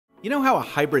You know how a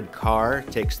hybrid car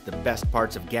takes the best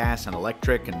parts of gas and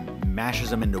electric and mashes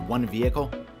them into one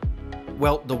vehicle?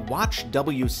 Well, the Watch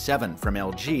W7 from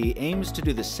LG aims to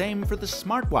do the same for the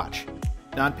smartwatch.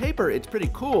 On paper, it's pretty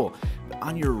cool. But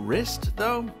on your wrist,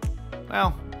 though?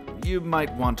 Well, you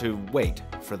might want to wait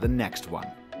for the next one.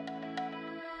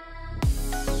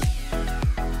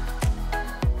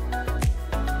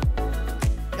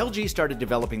 LG started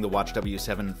developing the Watch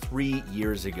W7 3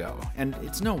 years ago, and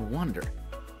it's no wonder.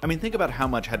 I mean, think about how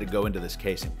much had to go into this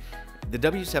casing. The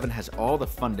W7 has all the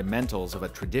fundamentals of a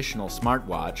traditional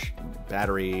smartwatch: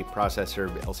 battery, processor,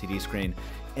 LCD screen,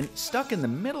 and stuck in the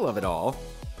middle of it all,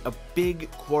 a big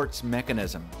quartz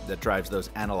mechanism that drives those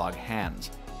analog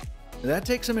hands. That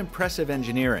takes some impressive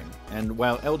engineering, and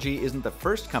while LG isn't the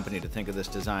first company to think of this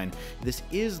design, this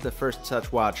is the first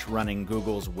such watch running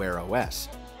Google's Wear OS.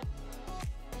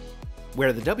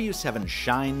 Where the W7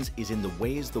 shines is in the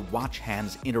ways the watch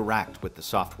hands interact with the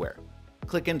software.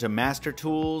 Click into Master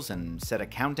Tools and set a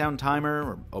countdown timer,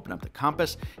 or open up the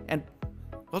compass, and,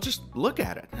 well, just look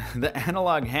at it. The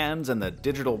analog hands and the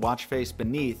digital watch face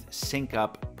beneath sync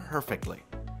up perfectly.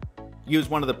 Use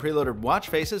one of the preloaded watch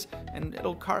faces, and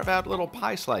it'll carve out little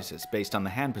pie slices based on the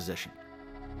hand position.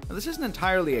 Now, this isn't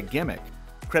entirely a gimmick.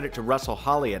 Credit to Russell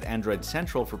Hawley at Android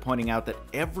Central for pointing out that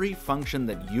every function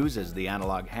that uses the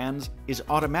analog hands is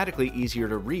automatically easier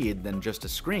to read than just a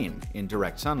screen in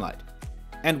direct sunlight.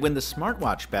 And when the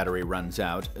smartwatch battery runs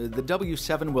out, the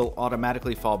W7 will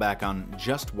automatically fall back on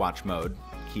just watch mode,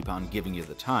 keep on giving you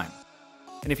the time.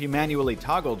 And if you manually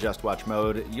toggle just watch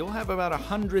mode, you'll have about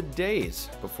 100 days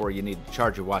before you need to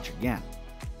charge your watch again.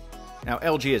 Now,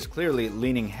 LG is clearly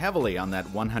leaning heavily on that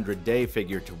 100-day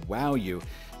figure to wow you.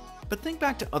 But think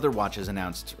back to other watches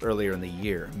announced earlier in the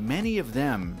year. Many of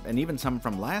them, and even some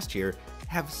from last year,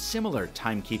 have similar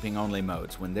timekeeping only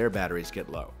modes when their batteries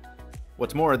get low.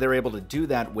 What's more, they're able to do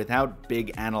that without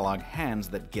big analog hands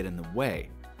that get in the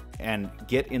way. And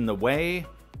get in the way,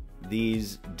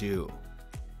 these do.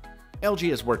 LG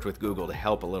has worked with Google to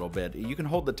help a little bit. You can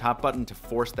hold the top button to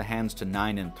force the hands to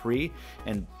 9 and 3,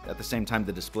 and at the same time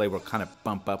the display will kind of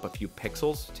bump up a few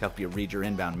pixels to help you read your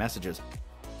inbound messages.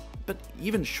 But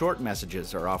even short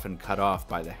messages are often cut off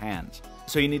by the hands.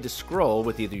 So you need to scroll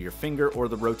with either your finger or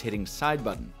the rotating side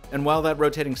button. And while that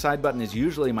rotating side button is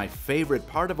usually my favorite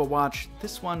part of a watch,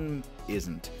 this one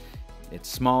isn't. It's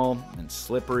small and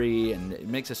slippery, and it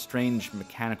makes a strange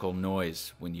mechanical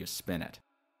noise when you spin it.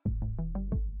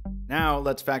 Now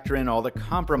let's factor in all the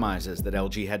compromises that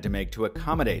LG had to make to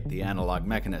accommodate the analog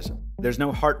mechanism. There's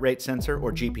no heart rate sensor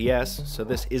or GPS, so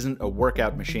this isn't a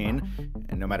workout machine,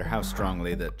 and no matter how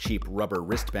strongly the cheap rubber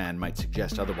wristband might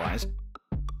suggest otherwise.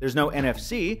 There's no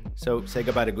NFC, so say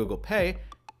goodbye to Google Pay,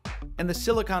 and the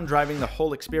silicon driving the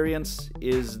whole experience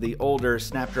is the older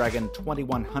Snapdragon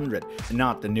 2100,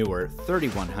 not the newer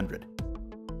 3100.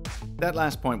 That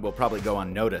last point will probably go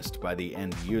unnoticed by the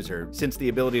end user, since the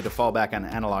ability to fall back on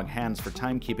analog hands for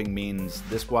timekeeping means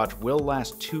this watch will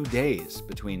last 2 days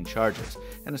between charges,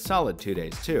 and a solid 2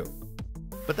 days too.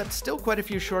 But that's still quite a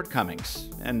few shortcomings,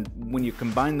 and when you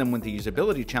combine them with the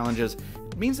usability challenges,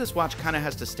 it means this watch kinda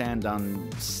has to stand on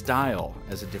style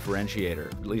as a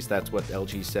differentiator. At least that's what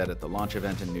LG said at the launch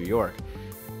event in New York.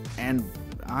 And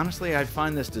honestly, I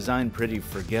find this design pretty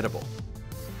forgettable.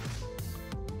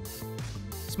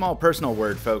 Small personal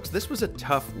word, folks, this was a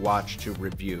tough watch to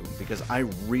review because I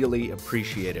really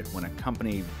appreciate it when a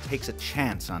company takes a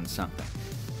chance on something.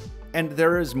 And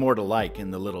there is more to like in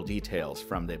the little details,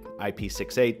 from the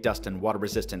IP68 dust and water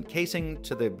resistant casing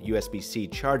to the USB-C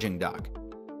charging dock.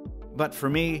 But for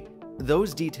me,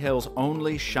 those details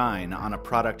only shine on a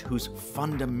product whose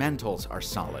fundamentals are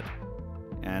solid.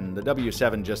 And the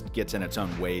W7 just gets in its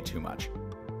own way too much.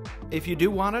 If you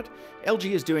do want it,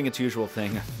 LG is doing its usual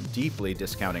thing, deeply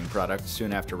discounting products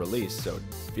soon after release, so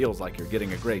it feels like you're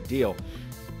getting a great deal.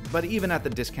 But even at the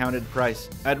discounted price,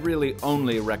 I'd really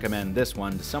only recommend this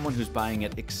one to someone who's buying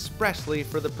it expressly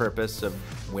for the purpose of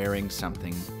wearing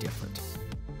something different.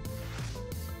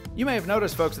 You may have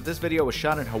noticed, folks, that this video was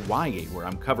shot in Hawaii, where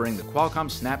I'm covering the Qualcomm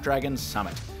Snapdragon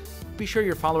Summit. Be sure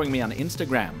you're following me on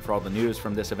Instagram for all the news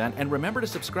from this event, and remember to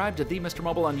subscribe to The Mr.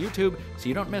 Mobile on YouTube so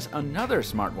you don't miss another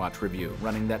smartwatch review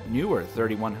running that newer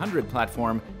 3100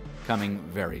 platform coming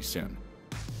very soon.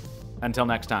 Until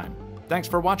next time, thanks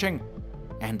for watching,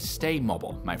 and stay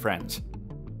mobile, my friends.